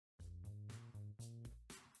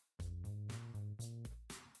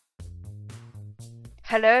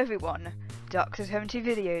Hello everyone, Dr.70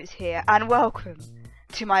 Videos here, and welcome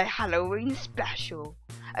to my Halloween special.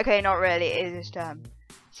 Okay, not really, it is just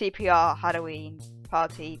CPR Halloween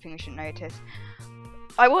party thing you should notice.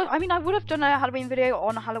 I would have done a Halloween video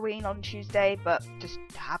on Halloween on Tuesday, but just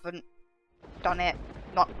haven't done it,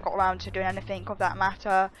 not got around to doing anything of that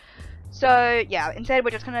matter. So yeah, instead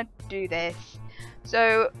we're just gonna do this.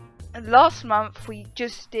 So last month we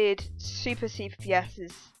just did Super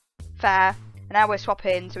CPPS's fair. And now we're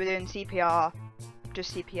swapping, so we're doing CPR,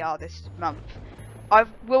 just CPR this month. I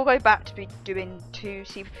will go back to be doing 2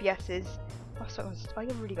 CPPS's. Oh, sorry, I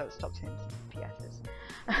really got to stop saying CPPS's.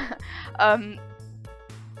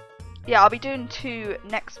 Yeah, I'll be doing 2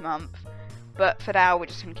 next month, but for now we're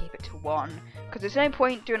just going to keep it to 1. Because there's no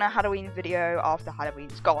point doing a Halloween video after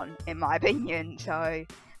Halloween's gone, in my opinion, so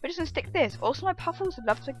we're just going to stick to this. Also, my puffles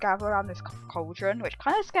love to gather around this cauldron, which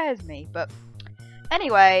kind of scares me, but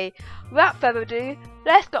anyway, without further ado,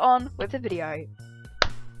 let's get on with the video.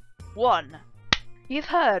 1. You've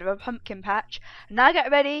heard of a pumpkin patch, now get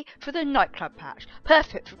ready for the nightclub patch,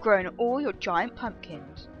 perfect for growing all your giant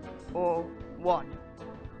pumpkins. Or 1.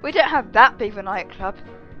 We don't have that big of a nightclub,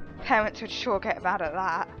 parents would sure get mad at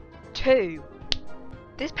that. 2.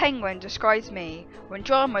 This penguin describes me when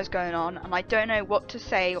drama is going on and I don't know what to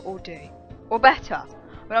say or do. Or better,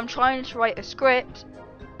 when I'm trying to write a script,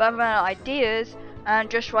 but run out of ideas,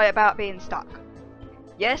 and just write about being stuck.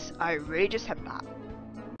 Yes, I really just said that.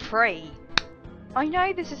 3. I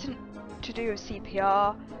know this isn't to do with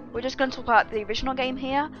CPR, we're just going to talk about the original game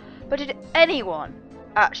here, but did anyone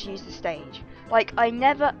actually use the stage? Like, I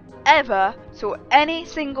never ever saw any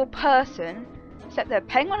single person set their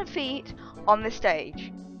penguin feet on the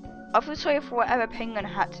stage. I feel sorry for whatever penguin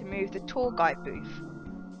had to move the tour guide booth.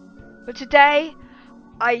 But today,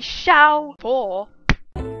 I shall for...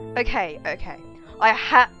 Okay. I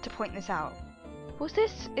had to point this out. Was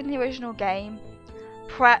this in the original game?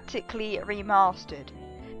 Practically remastered.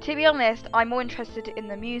 To be honest, I'm more interested in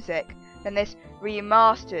the music than this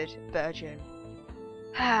remastered version.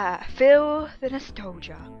 Feel the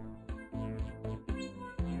nostalgia.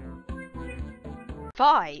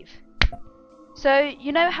 5. So,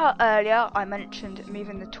 you know how earlier I mentioned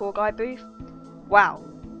moving the tour guide booth? Wow,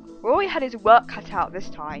 Rory had his work cut out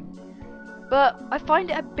this time. But I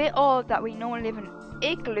find it a bit odd that we normally live in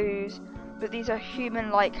igloos, but these are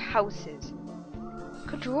human-like houses.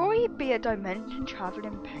 Could Rory be a dimension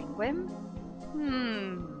traveling penguin?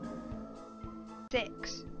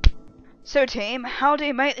 6. So team, how do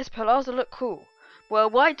you make this plaza look cool? Well,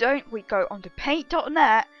 why don't we go onto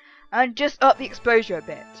paint.net and just up the exposure a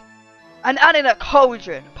bit. And add in a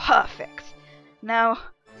cauldron, perfect. Now,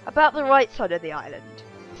 about the right side of the island.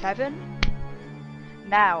 7.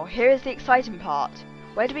 Now, here is the exciting part.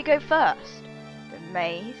 Where do we go first? The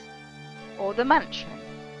maze or the mansion?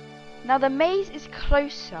 Now, the maze is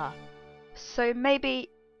closer, so maybe...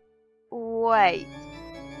 Wait.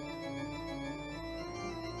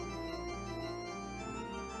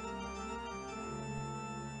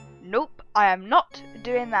 Nope, I am not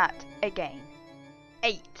doing that again.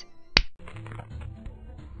 8.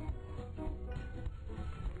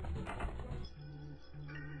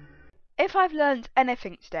 If I've learned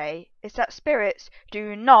anything today, it's that spirits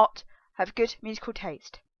do not have good musical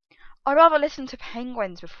taste. I'd rather listen to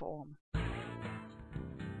penguins perform.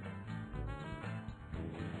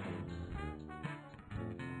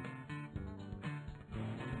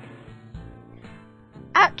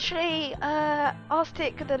 Actually, I'll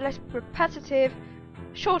stick with the less repetitive,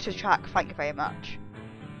 shorter track, thank you very much.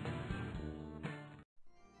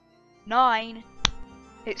 9.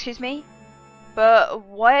 Excuse me? But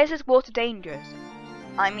why is this water dangerous?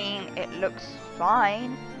 I mean, it looks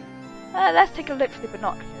fine. Let's take a look for the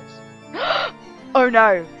binoculars. Oh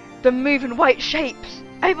no! The moving white shapes!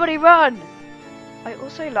 Everybody run! I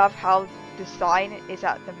also love how the sign is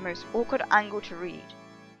at the most awkward angle to read.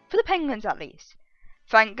 For the penguins at least.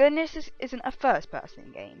 Thank goodness this isn't a first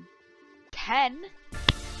person game. 10.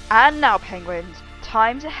 And now penguins,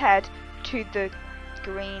 time to head to the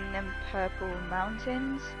green and purple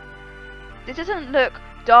mountains. This doesn't look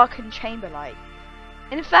dark and chamber-like.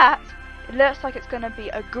 In fact, it looks like it's going to be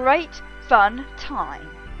a great, fun time.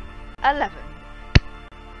 11.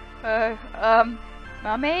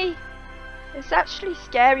 Mummy? It's actually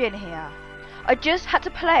scary in here. I just had to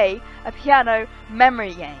play a piano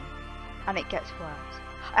memory game. And it gets worse.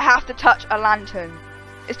 I have to touch a lantern.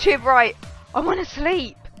 It's too bright. I want to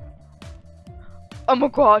sleep. Oh my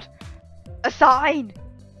god. A sign.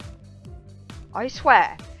 I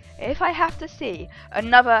swear. If I have to see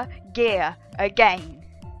another gear again.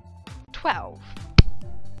 12.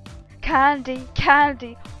 Candy,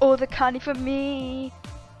 candy, all the candy for me.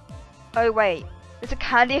 Oh wait, there's a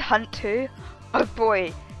candy hunt too? Oh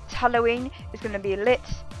boy, it's Halloween. It's gonna be lit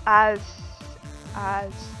as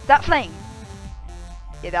that flame.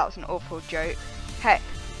 Yeah, that was an awful joke. Heck,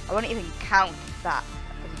 I won't even count that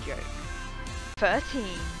as a joke. 13.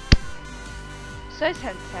 So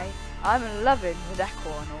Sensei, I'm loving the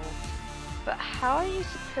decor and all, but how are you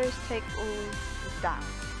supposed to take all this down?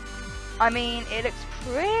 I mean, it looks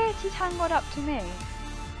pretty tangled up to me.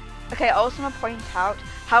 Okay, I also want to point out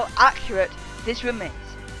how accurate this room is.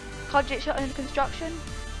 Cottage shot under construction?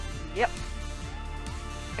 Yep.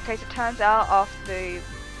 Okay, so it turns out after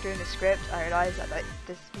doing the script, I realised that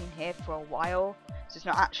this has been here for a while, so it's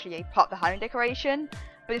not actually a part of the Halloween decoration.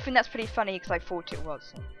 But I think that's pretty funny because I thought it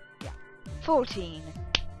was. So, yeah. 14.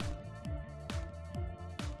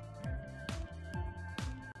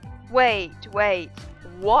 Wait,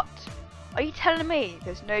 what? Are you telling me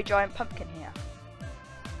there's no giant pumpkin here?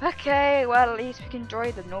 Okay, well at least we can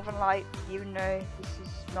enjoy the Northern Light, even though this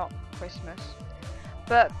is not Christmas.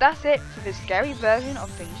 But that's it for the scary version of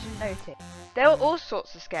things you notice. There were all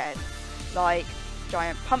sorts of scares, like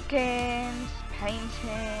giant pumpkins,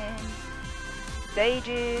 paintings,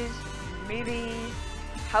 stages, movies,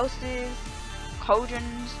 houses,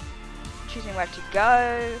 cauldrons, choosing where to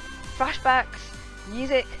go, flashbacks,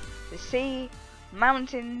 music, the sea,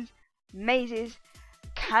 mountains, mazes,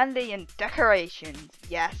 candy and decorations.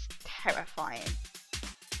 Yes, terrifying.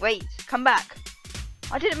 Wait, come back.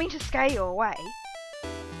 I didn't mean to scare you away.